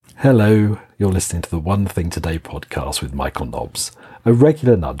Hello, you're listening to the One Thing Today podcast with Michael Nobbs, a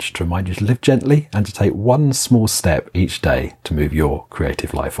regular nudge to remind you to live gently and to take one small step each day to move your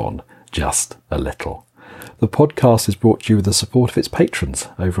creative life on, just a little. The podcast is brought to you with the support of its patrons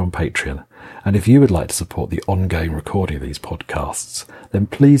over on Patreon, and if you would like to support the ongoing recording of these podcasts, then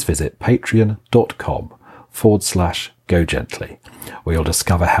please visit patreon.com/GoGently, where you'll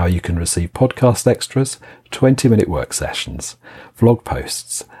discover how you can receive podcast extras, 20-minute work sessions, vlog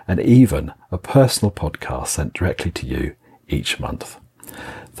posts, and even a personal podcast sent directly to you each month.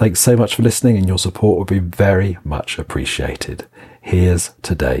 Thanks so much for listening, and your support would be very much appreciated. Here's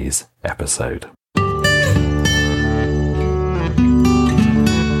today's episode.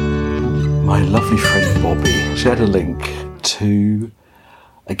 My lovely friend Bobby shared a link to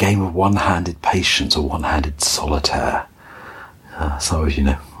a game of one-handed patience or one-handed solitaire. Some of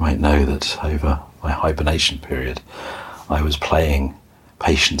you might know that over my hibernation period I was playing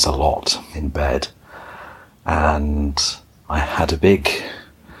patience a lot in bed, and I had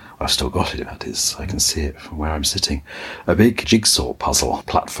I've still got it, that is, I can see it from where I'm sitting, a big jigsaw puzzle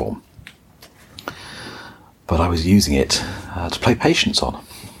platform, but I was using it to play patience on,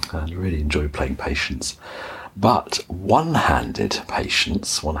 and really enjoyed playing patience. But one-handed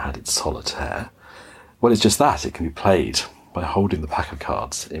patience, one-handed solitaire, well, it's just that. It can be played by holding the pack of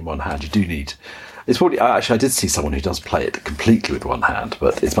cards in one hand. You do need... It's probably... Actually, I did see someone who does play it completely with one hand,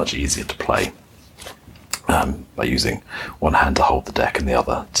 but it's much easier to play by using one hand to hold the deck and the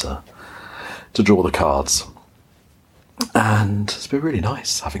other to draw the cards. And it's been really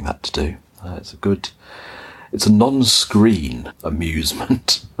nice having that to do. It's a non-screen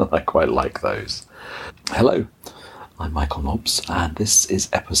amusement. I quite like those. Hello, I'm Michael Nobbs, and this is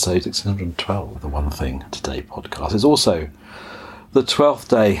episode 612 of the One Thing Today podcast. It's also the 12th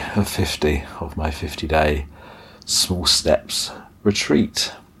day of 50 of my 50-day Small Steps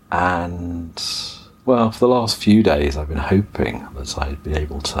retreat. And, well, for the last few days I've been hoping that I'd be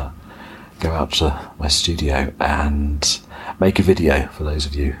able to go out to my studio and make a video for those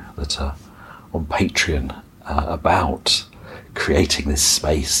of you that are on Patreon about creating this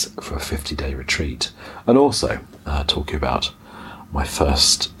space for a 50-day retreat, and also talking about my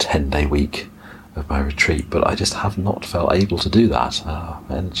first 10-day week of my retreat. But I just have not felt able to do that. My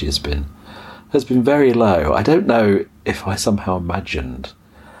energy has been very low. I don't know if I somehow imagined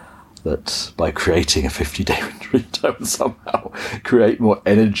that by creating a 50-day retreat I would somehow create more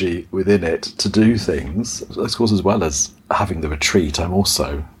energy within it to do things. Of course, as well as having the retreat, I'm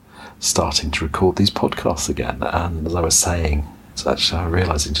also starting to record these podcasts again, and as I was saying, it's actually I'm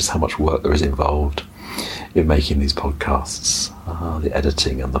realising just how much work there is involved in making these podcasts, the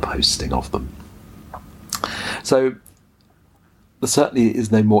editing and the posting of them. So there certainly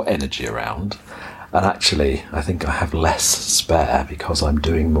is no more energy around, and actually I think I have less spare because I'm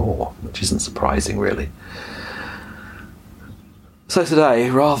doing more, which isn't surprising really. So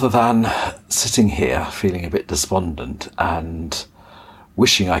today, rather than sitting here feeling a bit despondent and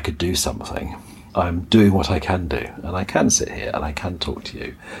wishing I could do something, I'm doing what I can do, and I can sit here and I can talk to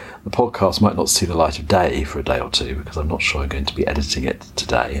you. The podcast might not see the light of day for a day or two because I'm not sure I'm going to be editing it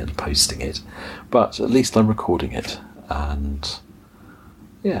today and posting it, but at least I'm recording it, and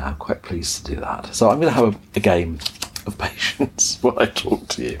yeah, I'm quite pleased to do that. So I'm going to have a game of patience while I talk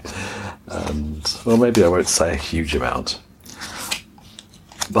to you, and well, maybe I won't say a huge amount,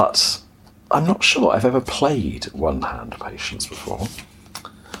 but I'm not sure I've ever played one-hand patience before.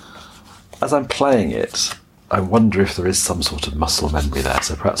 As I'm playing it, I wonder if there is some sort of muscle memory there.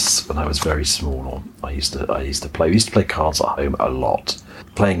 So perhaps when I was very small, I used to play cards at home a lot.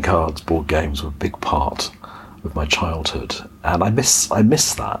 Playing cards, board games were a big part of my childhood, and I miss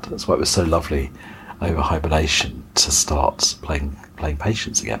that. That's why it was so lovely over hibernation to start playing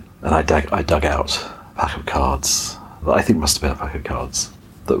patience again. And I dug out a pack of cards that I think must have been a pack of cards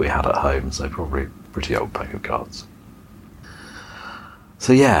that we had at home, so probably a pretty old pack of cards.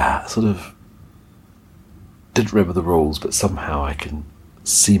 So yeah, sort of didn't remember the rules, but somehow I can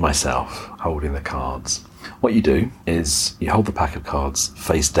see myself holding the cards. What you do is you hold the pack of cards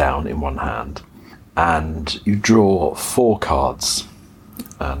face down in one hand, and you draw 4 cards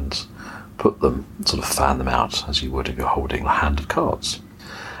and put them, sort of fan them out as you would if you're holding a hand of cards.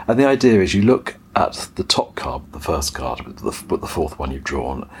 And the idea is you look at the top card, the first card, but the 4th one you've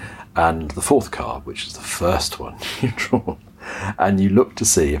drawn, and the 4th card, which is the first one you've drawn, and you look to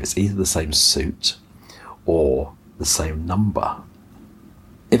see if it's either the same suit or the same number.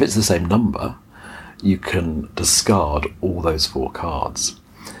 If it's the same number, you can discard all those 4 cards.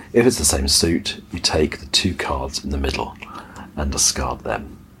 If it's the same suit, you take the 2 cards in the middle and discard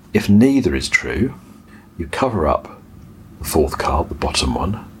them. If neither is true, you cover up the 4th card, the bottom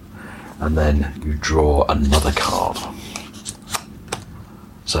one, and then you draw another card.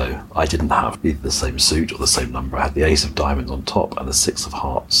 So I didn't have either the same suit or the same number. I had the ace of diamonds on top and the 6 of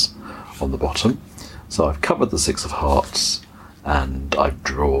hearts on the bottom. So I've covered the 6 of hearts and I've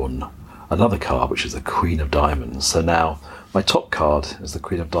drawn another card, which is the Queen of Diamonds. So now my top card is the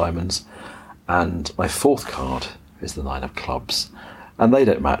Queen of Diamonds and my fourth card is the 9 of clubs. And they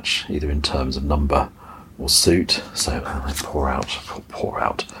don't match either in terms of number or suit. So I pour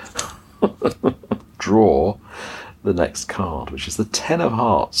out, draw the next card, which is the 10 of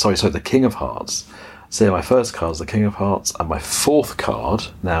hearts. Sorry, the King of Hearts. So my first card is the King of Hearts, and my fourth card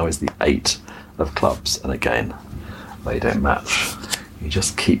now is the 8 of clubs. And again, they don't match. You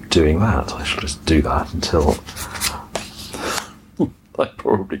just keep doing that. I shall just do that until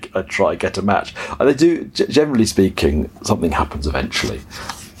I try get a match. And they do, generally speaking, something happens eventually.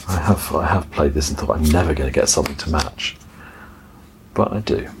 I have played this and thought I'm never going to get something to match, but I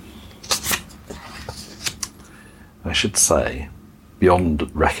do. I should say,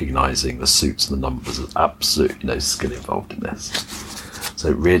 beyond recognising the suits and the numbers, there's absolutely no skill involved in this. So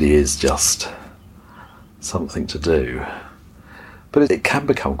it really is just something to do. But it can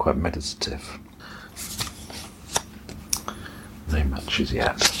become quite meditative. No matches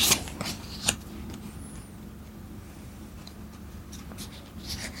yet.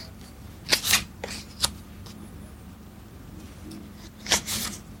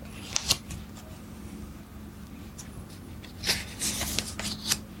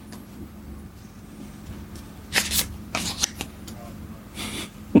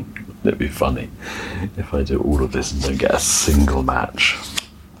 It'd be funny if I do all of this and don't get a single match.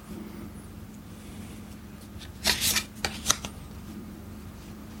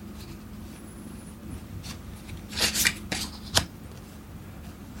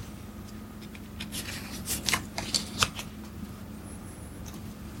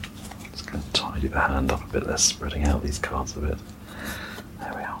 Just going to tidy the hand up a bit, less spreading out these cards a bit.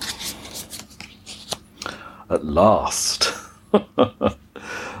 There we are. At last!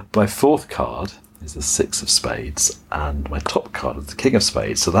 My fourth card is the 6 of spades, and my top card is the King of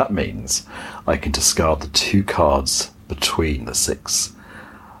Spades, so that means I can discard the 2 cards between the 6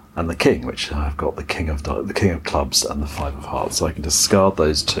 and the King, which I've got the King of Clubs and the 5 of Hearts, so I can discard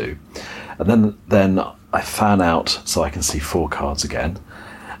those 2. And then I fan out so I can see 4 cards again,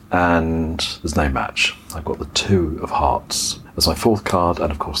 and there's no match. I've got the 2 of Hearts as my fourth card,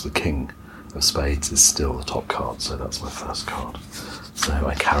 and of course the King of Spades is still the top card, so that's my first card. So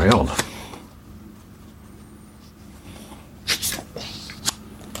I carry on.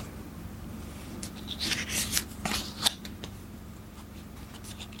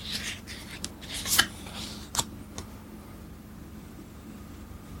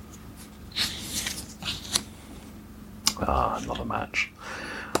 Another match.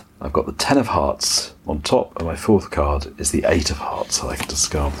 I've got the 10 of Hearts on top, and my fourth card is the 8 of Hearts, so I can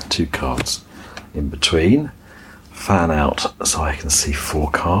discard the 2 cards in between. Fan out so I can see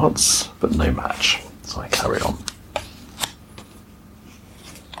 4 cards, but no match, so I carry on.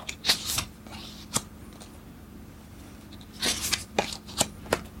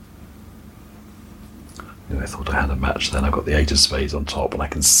 I thought I had a match then. I've got the 8 of Spades on top and I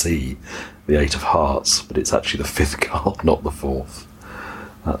can see the 8 of Hearts, but it's actually the 5th card, not the 4th.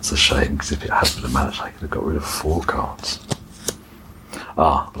 That's a shame, because if it had been a match I could have got rid of 4 cards.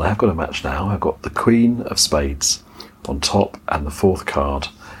 But I have got a match now. I've got the Queen of Spades on top, and the 4th card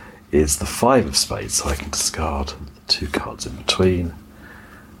is the 5 of Spades, so I can discard the 2 cards in between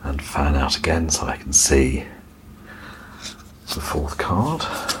and fan out again so I can see the 4th card.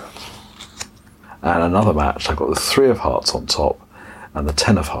 And another match, I've got the 3 of Hearts on top and the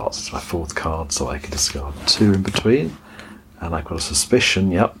 10 of Hearts is my 4th card, so I can discard 2 in between. And I've got a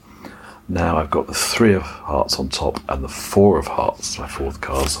suspicion, yep. Now I've got the 3 of Hearts on top and the 4 of Hearts is my 4th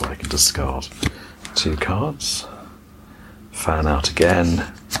card, so I can discard 2 cards. Fan out again,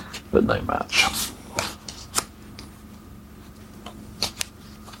 but no match.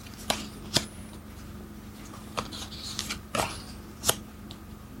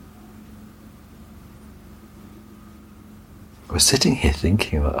 I was sitting here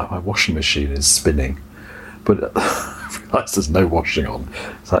thinking that my washing machine is spinning, but I realised there's no washing on.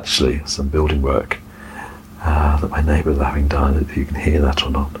 It's actually some building work that my neighbours are having done. I don't know if you can hear that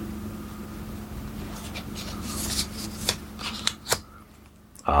or not.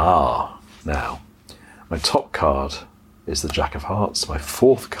 Now, my top card is the Jack of Hearts. My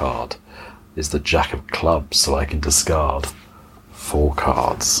 4th card is the Jack of Clubs, so I can discard 4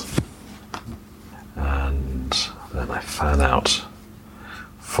 cards. And then I fan out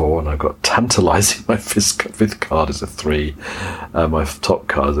 4, and I've got Tantalising. My fifth card is a 3. My top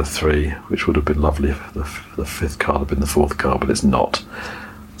card is a 3, which would have been lovely if the fifth card had been the 4th card, but it's not.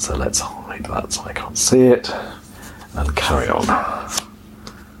 So let's hide that so I can't see it, and carry on.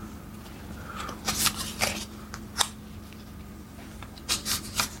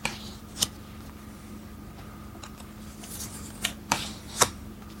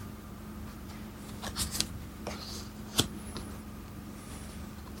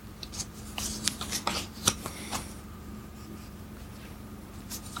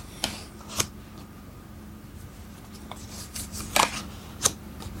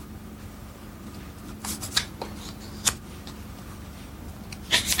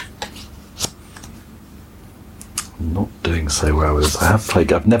 Not doing so well with this.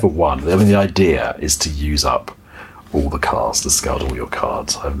 I've never won. I mean, the idea is to use up all the cards, discard all your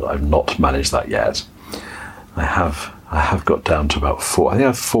cards. I've not managed that yet. I have got down to about 4. I think I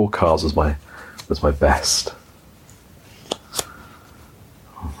have 4 cards as my best.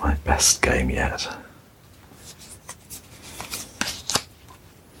 My best game yet.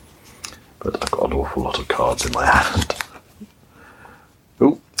 But I've got an awful lot of cards in my hand.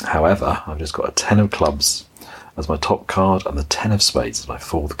 Ooh, however, I've just got a 10 of clubs as my top card and the 10 of spades as my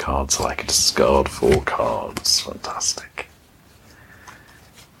 4th card, so I can discard 4 cards. Fantastic.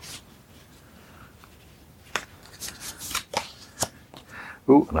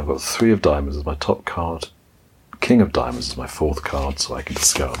 Ooh, and I've got 3 of diamonds as my top card, King of diamonds as my 4th card, so I can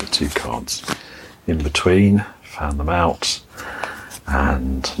discard the 2 cards in between, fan them out,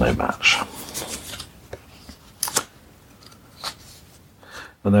 and no match.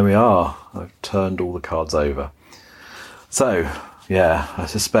 And there we are. I've turned all the cards over. So, yeah, I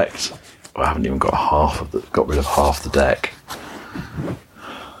suspect I haven't even got rid of half the deck.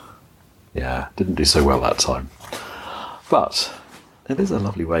 Yeah, didn't do so well that time. But it is a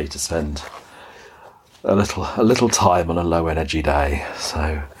lovely way to spend a little time on a low energy day.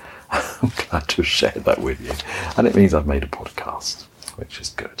 So I'm glad to have shared that with you. And it means I've made a podcast, which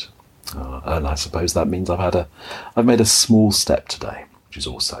is good. And I suppose that means I've made a small step today, which is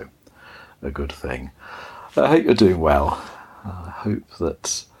also a good thing. I hope you're doing well. I hope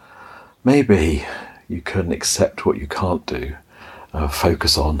that maybe you can accept what you can't do,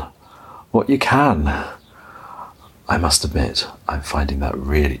 focus on what you can. I must admit, I'm finding that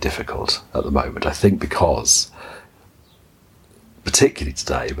really difficult at the moment. I think because, particularly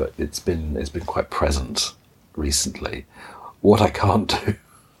today, but it's been quite present recently, what I can't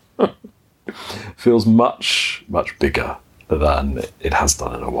do feels much, much bigger than it has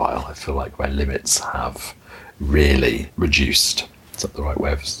done in a while. I feel like my limits have really reduced. Is that the right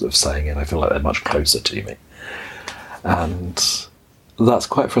way of saying it? I feel like they're much closer to me. And that's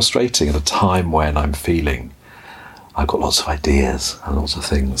quite frustrating at a time when I'm feeling I've got lots of ideas and lots of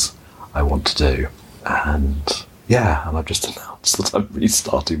things I want to do. And I've just announced that I'm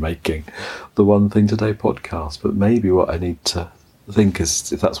restarting making the One Thing Today podcast. But maybe what I need to think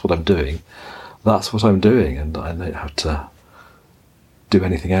is, if that's what I'm doing, that's what I'm doing, and I don't have to do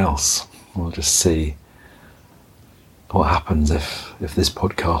anything else. We'll just see what happens if this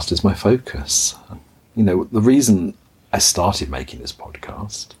podcast is my focus. You know, the reason I started making this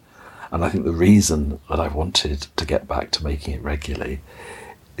podcast, and I think the reason that I've wanted to get back to making it regularly,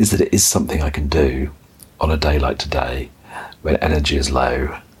 is that it is something I can do on a day like today when energy is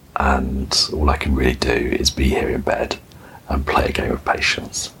low and all I can really do is be here in bed and play a game of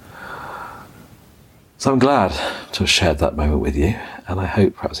patience. So I'm glad to have shared that moment with you, and I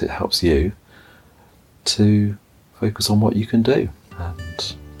hope perhaps it helps you to focus on what you can do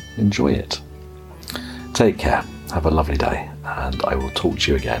and enjoy it. Take care, have a lovely day, and I will talk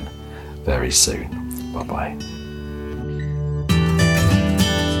to you again very soon. Bye-bye.